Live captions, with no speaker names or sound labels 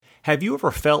Have you ever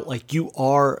felt like you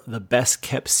are the best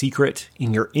kept secret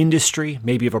in your industry?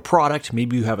 Maybe you have a product,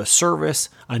 maybe you have a service,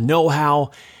 a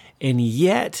know-how, and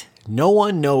yet no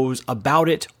one knows about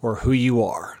it or who you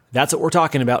are. That's what we're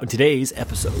talking about in today's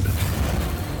episode.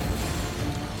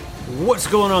 What's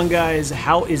going on, guys?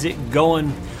 How is it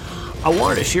going? I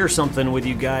wanted to share something with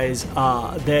you guys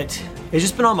that has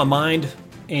just been on my mind,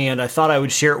 and I thought I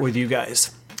would share it with you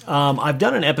guys. I've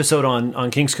done an episode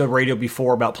on King's Code Radio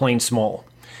before about playing small.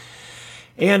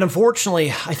 And unfortunately,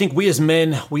 I think we as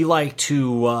men, we like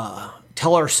to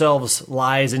tell ourselves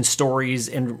lies and stories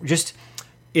and just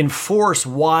enforce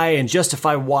why and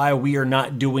justify why we are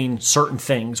not doing certain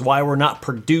things, why we're not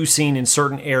producing in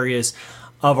certain areas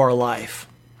of our life.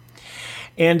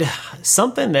 And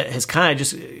something that has kind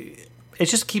of it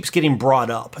just keeps getting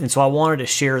brought up. And so I wanted to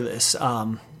share this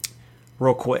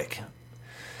real quick.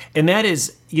 And that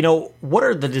is, what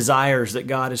are the desires that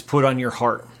God has put on your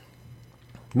heart?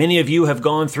 Many of you have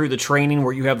gone through the training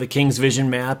where you have the King's Vision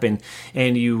Map and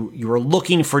you are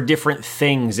looking for different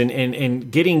things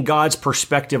and getting God's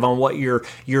perspective on what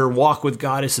your walk with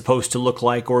God is supposed to look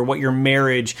like, or what your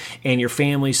marriage and your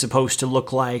family is supposed to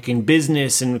look like, and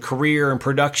business and career and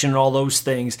production and all those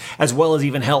things, as well as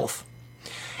even health.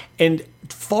 And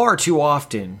far too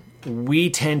often, we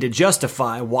tend to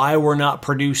justify why we're not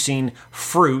producing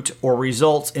fruit or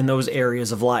results in those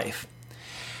areas of life.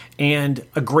 And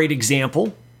a great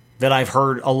example that I've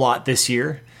heard a lot this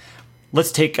year,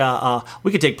 let's take,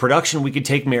 we could take production, we could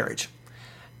take marriage.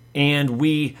 And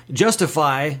we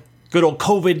justify good old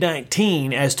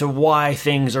COVID-19 as to why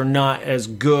things are not as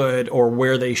good or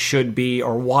where they should be,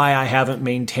 or why I haven't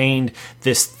maintained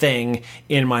this thing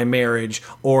in my marriage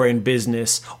or in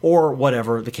business or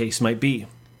whatever the case might be.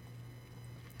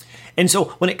 And so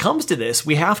when it comes to this,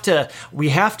 we have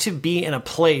to be in a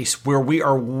place where we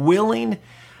are willing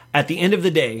at the end of the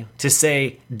day to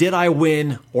say, did I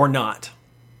win or not?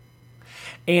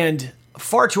 And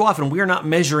far too often, we are not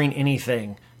measuring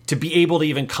anything to be able to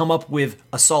even come up with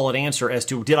a solid answer as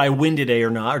to, did I win today or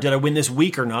not? Or did I win this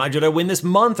week or not? Or did I win this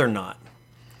month or not?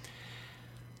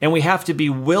 And we have to be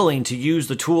willing to use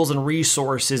the tools and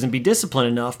resources and be disciplined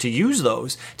enough to use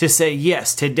those to say,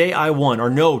 yes, today I won, or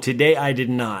no, today I did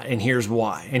not, and here's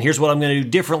why. And here's what I'm going to do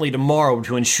differently tomorrow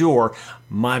to ensure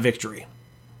my victory.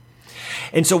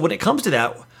 And so when it comes to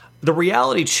that, the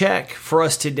reality check for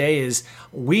us today is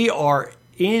we are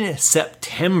in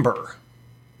September.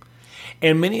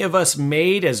 And many of us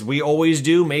as we always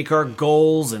do, make our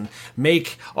goals and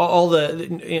make all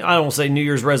the, I don't say New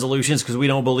Year's resolutions because we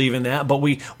don't believe in that, but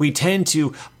we tend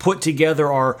to put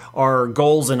together our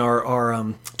goals and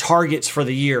our targets for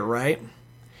the year, right?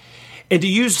 And to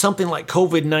use something like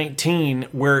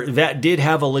COVID-19, where that did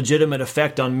have a legitimate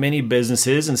effect on many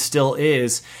businesses and still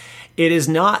is, it is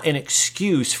not an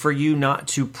excuse for you not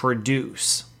to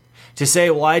produce. To say,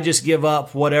 well, I just give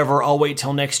up, whatever, I'll wait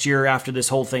till next year after this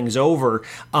whole thing's over.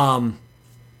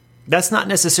 That's not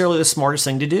necessarily the smartest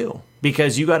thing to do,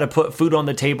 because you got to put food on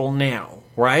the table now,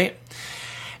 right?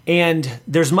 And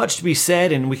there's much to be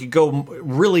said, and we could go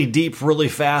really deep, really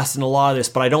fast in a lot of this,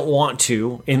 but I don't want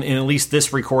to, in at least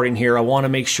this recording here. I want to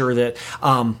make sure that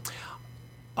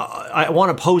I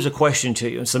want to pose a question to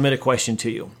you and submit a question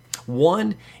to you.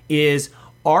 One is,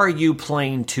 are you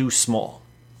playing too small?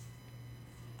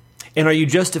 And are you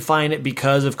justifying it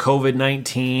because of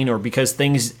COVID-19 or because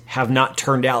things have not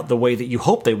turned out the way that you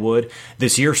hoped they would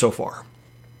this year so far?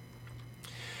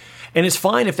 And it's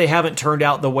fine if they haven't turned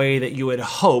out the way that you had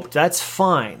hoped. That's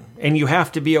fine. And you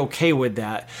have to be okay with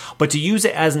that. But to use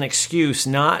it as an excuse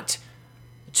not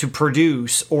to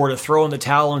produce or to throw in the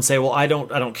towel and say, well, I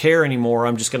don't care anymore,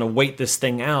 I'm just going to wait this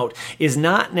thing out, is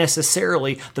not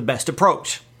necessarily the best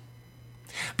approach.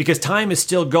 Because time is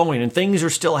still going and things are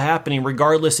still happening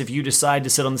regardless if you decide to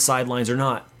sit on the sidelines or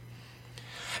not.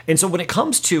 And so when it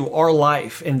comes to our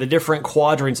life and the different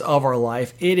quadrants of our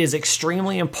life, it is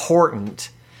extremely important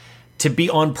to be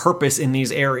on purpose in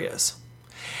these areas.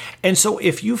 And so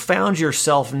if you found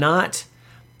yourself not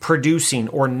producing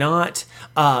or not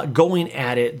going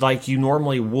at it like you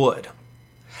normally would,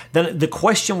 then the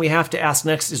question we have to ask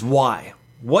next is why?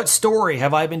 What story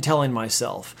have I been telling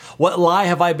myself? What lie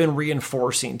have I been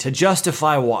reinforcing to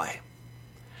justify why?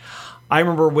 I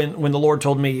remember when the Lord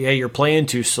told me, hey, you're playing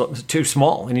too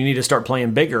small and you need to start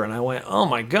playing bigger. And I went, oh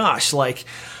my gosh, like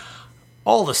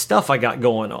all the stuff I got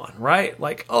going on, right?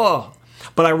 Like, oh,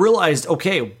 but I realized,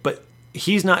 okay, but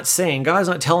God's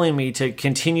not telling me to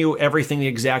continue everything the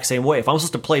exact same way. If I'm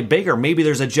supposed to play bigger, maybe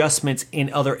there's adjustments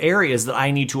in other areas that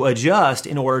I need to adjust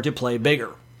in order to play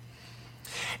bigger.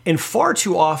 And far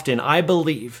too often, I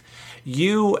believe,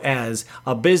 you as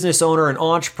a business owner, an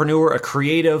entrepreneur, a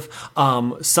creative,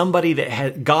 somebody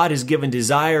that God has given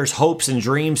desires, hopes, and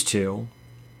dreams to,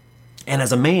 and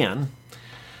as a man,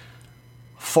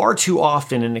 far too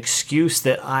often an excuse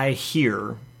that I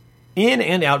hear in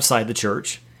and outside the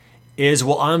church is,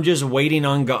 well, I'm just waiting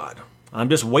on God. I'm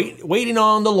just waiting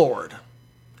on the Lord.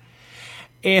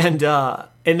 And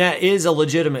that is a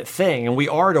legitimate thing, and we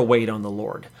are to wait on the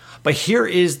Lord. But here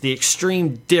is the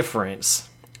extreme difference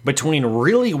between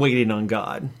really waiting on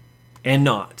God and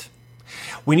not.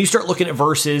 When you start looking at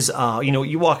verses,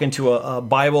 you walk into a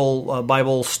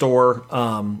Bible store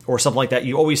or something like that,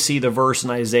 you always see the verse in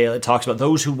Isaiah that talks about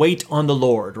those who wait on the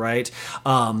Lord, right?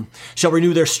 Shall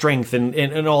renew their strength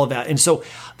and all of that. And so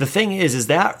the thing is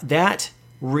that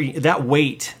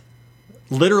wait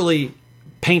literally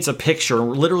paints a picture,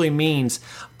 literally means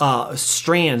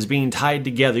strands being tied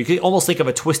together. You can almost think of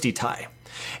a twisty tie.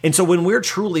 And so when we're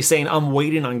truly saying, I'm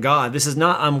waiting on God, this is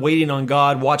not I'm waiting on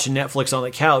God watching Netflix on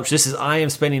the couch. This is I am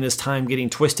spending this time getting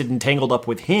twisted and tangled up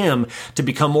with Him to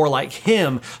become more like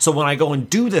Him. So when I go and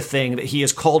do the thing that He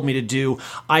has called me to do,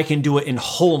 I can do it in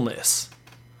wholeness.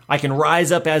 I can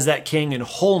rise up as that king in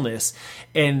wholeness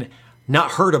and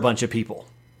not hurt a bunch of people.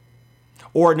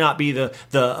 Or not be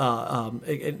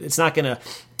it's not going to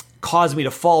cause me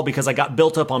to fall because I got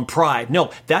built up on pride.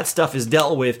 No, that stuff is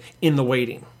dealt with in the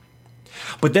waiting.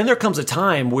 But then there comes a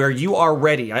time where you are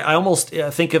ready. I almost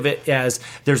think of it as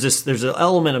there's an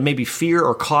element of maybe fear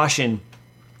or caution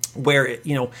where,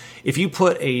 if you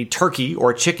put a turkey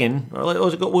or a chicken,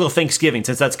 we'll Thanksgiving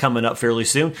since that's coming up fairly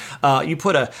soon, you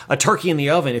put a turkey in the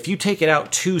oven. If you take it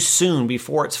out too soon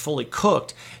before it's fully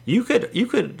cooked, you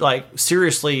could like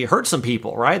seriously hurt some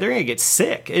people, right? They're going to get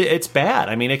sick. It's bad.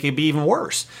 I mean, it could be even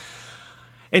worse.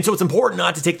 And so it's important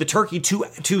not to take the turkey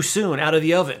too soon out of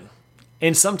the oven.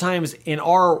 And sometimes in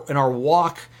our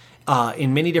walk,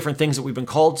 in many different things that we've been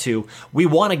called to, we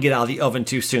want to get out of the oven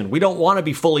too soon. We don't want to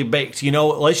be fully baked.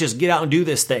 Let's just get out and do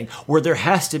this thing, where there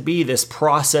has to be this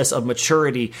process of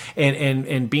maturity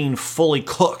and being fully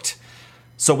cooked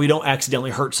so we don't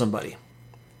accidentally hurt somebody.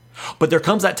 But there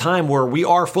comes that time where we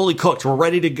are fully cooked, we're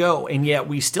ready to go, and yet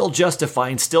we still justify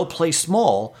and still play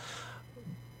small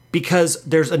because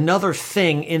there's another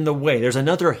thing in the way. There's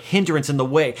another hindrance in the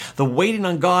way. The waiting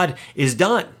on God is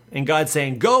done. And God's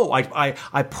saying, go,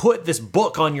 I put this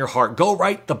book on your heart. Go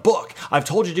write the book. I've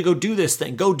told you to go do this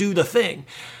thing. Go do the thing.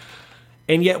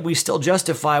 And yet we still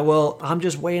justify, well, I'm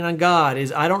just waiting on God.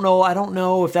 I don't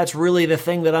know if that's really the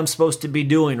thing that I'm supposed to be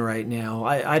doing right now.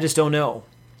 I just don't know.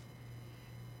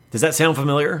 Does that sound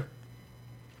familiar?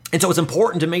 And so it's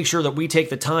important to make sure that we take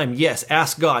the time. Yes,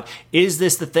 ask God, is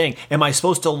this the thing? Am I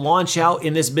supposed to launch out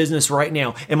in this business right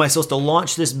now? Am I supposed to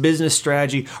launch this business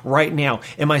strategy right now?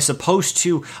 Am I supposed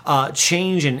to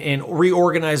change and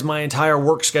reorganize my entire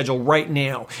work schedule right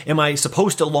now? Am I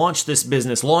supposed to launch this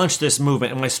business, launch this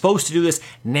movement? Am I supposed to do this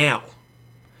now?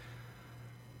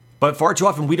 But far too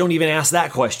often, we don't even ask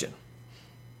that question.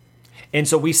 And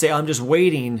so we say, I'm just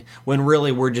waiting, when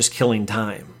really we're just killing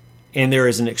time. And there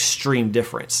is an extreme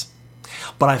difference.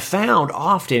 But I found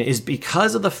often is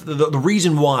because of the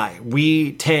reason why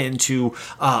we tend to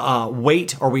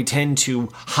wait, or we tend to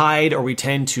hide, or we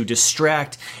tend to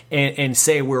distract and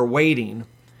say we're waiting,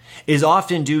 is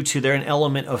often due to an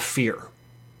element of fear.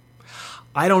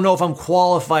 I don't know if I'm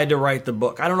qualified to write the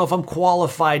book. I don't know if I'm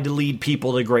qualified to lead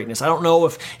people to greatness. I don't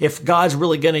know if God's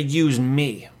really going to use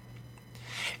me.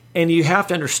 And you have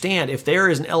to understand, if there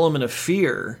is an element of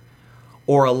fear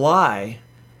or a lie,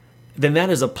 then that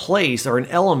is a place or an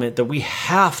element that we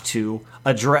have to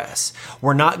address.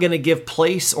 We're not going to give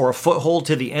place or a foothold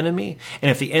to the enemy.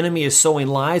 And if the enemy is sowing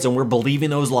lies and we're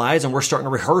believing those lies and we're starting to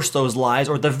rehearse those lies,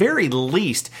 or at the very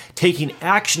least taking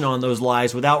action on those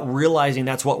lies without realizing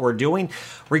that's what we're doing,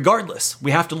 regardless,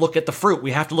 we have to look at the fruit.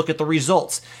 We have to look at the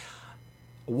results.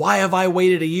 Why have I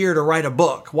waited a year to write a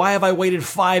book? Why have I waited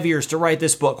 5 years to write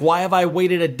this book? Why have I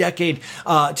waited a decade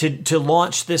to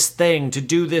launch this thing, to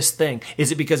do this thing?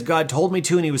 Is it because God told me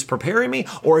to and He was preparing me?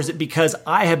 Or is it because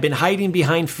I have been hiding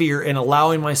behind fear and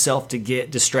allowing myself to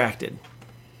get distracted?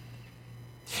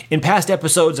 In past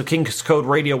episodes of King's Code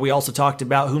Radio, we also talked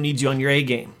about who needs you on your A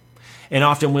game. And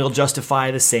often we'll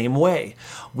justify the same way.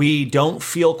 We don't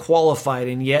feel qualified,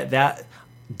 and yet that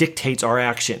dictates our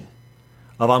action.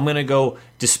 I'm going to go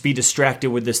just be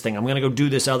distracted with this thing. I'm going to go do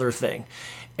this other thing.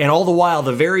 And all the while,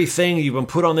 the very thing you've been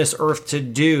put on this earth to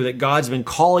do, that God's been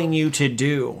calling you to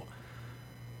do,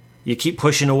 you keep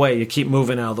pushing away. You keep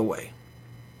moving out of the way.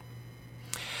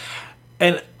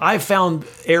 And I've found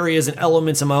areas and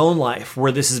elements in my own life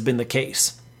where this has been the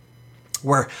case,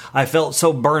 where I felt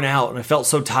so burnt out and I felt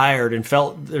so tired and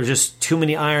felt there's just too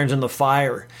many irons in the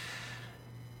fire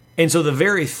And so the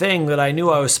very thing that I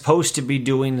knew I was supposed to be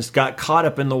doing got caught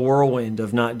up in the whirlwind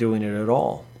of not doing it at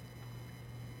all.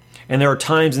 And there are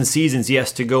times and seasons,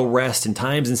 yes, to go rest, and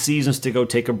times and seasons to go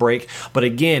take a break. But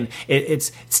again,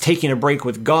 it's taking a break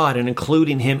with God and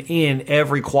including Him in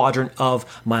every quadrant of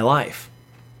my life.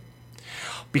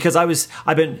 Because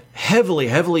I've been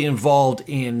heavily involved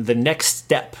in the next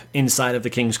step inside of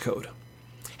the King's Code.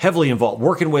 Heavily involved,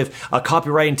 working with a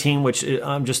copywriting team, which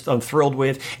I'm thrilled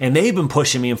with, and they've been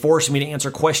pushing me and forcing me to answer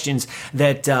questions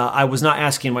that I was not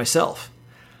asking myself.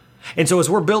 And so as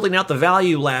we're building out the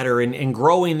value ladder and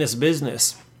growing this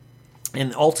business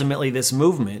and ultimately this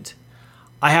movement,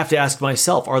 I have to ask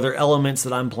myself, are there elements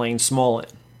that I'm playing small in?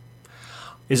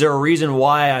 Is there a reason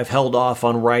why I've held off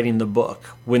on writing the book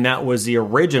when that was the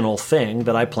original thing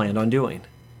that I planned on doing?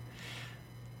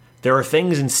 There are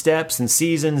things and steps and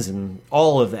seasons and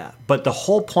all of that. But the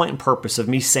whole point and purpose of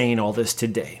me saying all this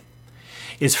today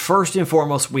is first and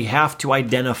foremost, we have to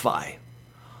identify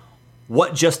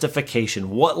what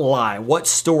justification, what lie, what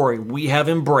story we have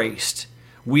embraced,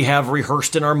 we have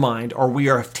rehearsed in our mind, or we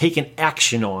have taken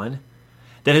action on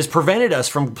that has prevented us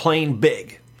from playing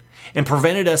big and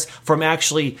prevented us from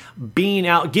actually getting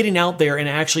out there and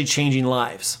actually changing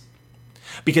lives.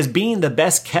 Because being the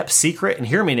best kept secret, and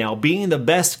hear me now, being the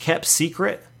best kept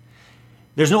secret,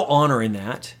 there's no honor in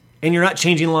that. And you're not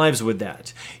changing lives with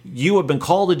that. You have been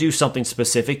called to do something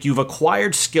specific. You've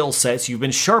acquired skill sets. You've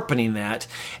been sharpening that.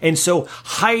 And so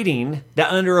hiding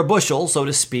that under a bushel, so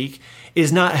to speak,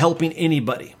 is not helping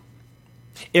anybody.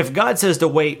 If God says to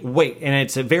wait, and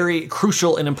it's a very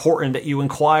crucial and important that you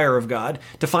inquire of God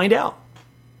to find out.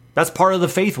 That's part of the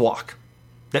faith walk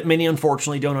that many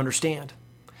unfortunately don't understand.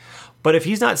 But if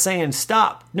He's not saying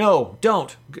stop, no,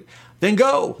 don't, then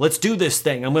go. Let's do this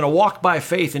thing. I'm going to walk by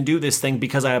faith and do this thing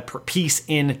because I have peace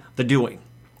in the doing.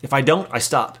 If I don't, I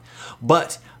stop.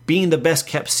 But being the best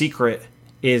kept secret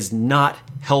is not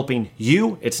helping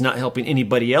you. It's not helping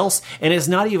anybody else. And it's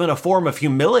not even a form of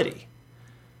humility.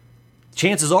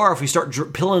 Chances are, if we start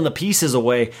peeling the pieces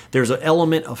away, there's an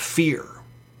element of fear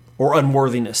or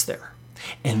unworthiness there.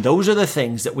 And those are the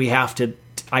things that we have to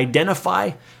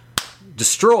identify,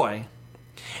 destroy,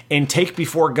 and take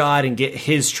before God and get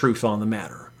His truth on the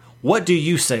matter. What do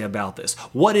you say about this?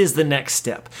 What is the next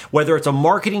step? Whether it's a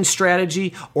marketing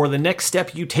strategy or the next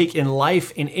step you take in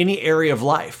life, in any area of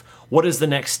life, what is the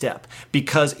next step?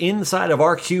 Because inside of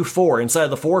our Q4, inside of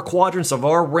the 4 quadrants of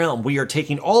our realm, we are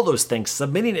taking all those things,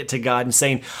 submitting it to God and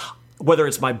saying, whether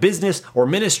it's my business or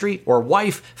ministry or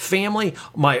wife, family,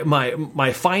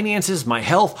 my finances, my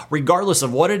health, regardless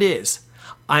of what it is,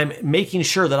 I'm making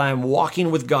sure that I am walking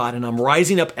with God and I'm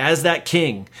rising up as that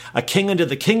king, a king unto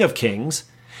the King of Kings,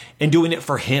 and doing it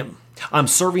for Him. I'm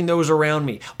serving those around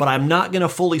me, but I'm not going to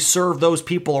fully serve those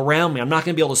people around me. I'm not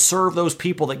going to be able to serve those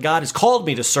people that God has called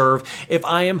me to serve if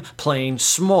I am playing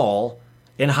small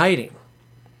and hiding.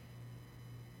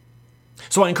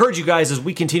 So I encourage you guys, as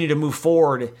we continue to move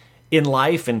forward in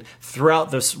life and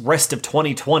throughout this rest of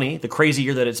 2020, the crazy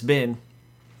year that it's been,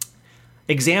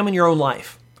 examine your own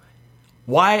life.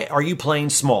 Why are you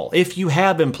playing small? If you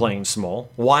have been playing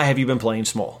small, why have you been playing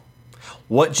small?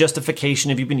 What justification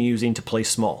have you been using to play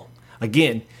small?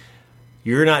 Again,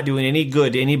 you're not doing any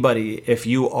good to anybody if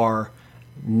you're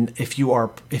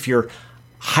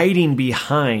hiding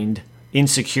behind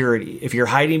insecurity, if you're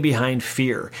hiding behind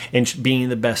fear and being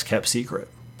the best kept secret.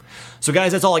 So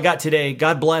guys, that's all I got today.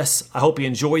 God bless. I hope you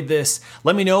enjoyed this.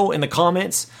 Let me know in the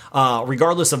comments,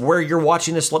 regardless of where you're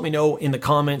watching this, let me know in the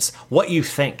comments what you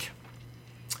think.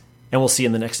 And we'll see you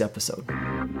in the next episode.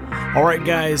 All right,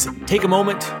 guys, take a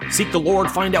moment, seek the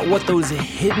Lord, find out what those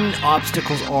hidden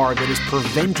obstacles are that is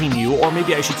preventing you, or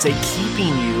maybe I should say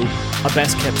keeping you, a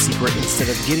best kept secret instead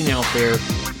of getting out there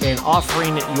and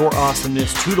offering your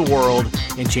awesomeness to the world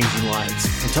and changing lives.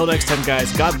 Until next time,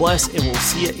 guys, God bless, and we'll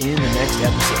see you in the next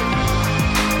episode.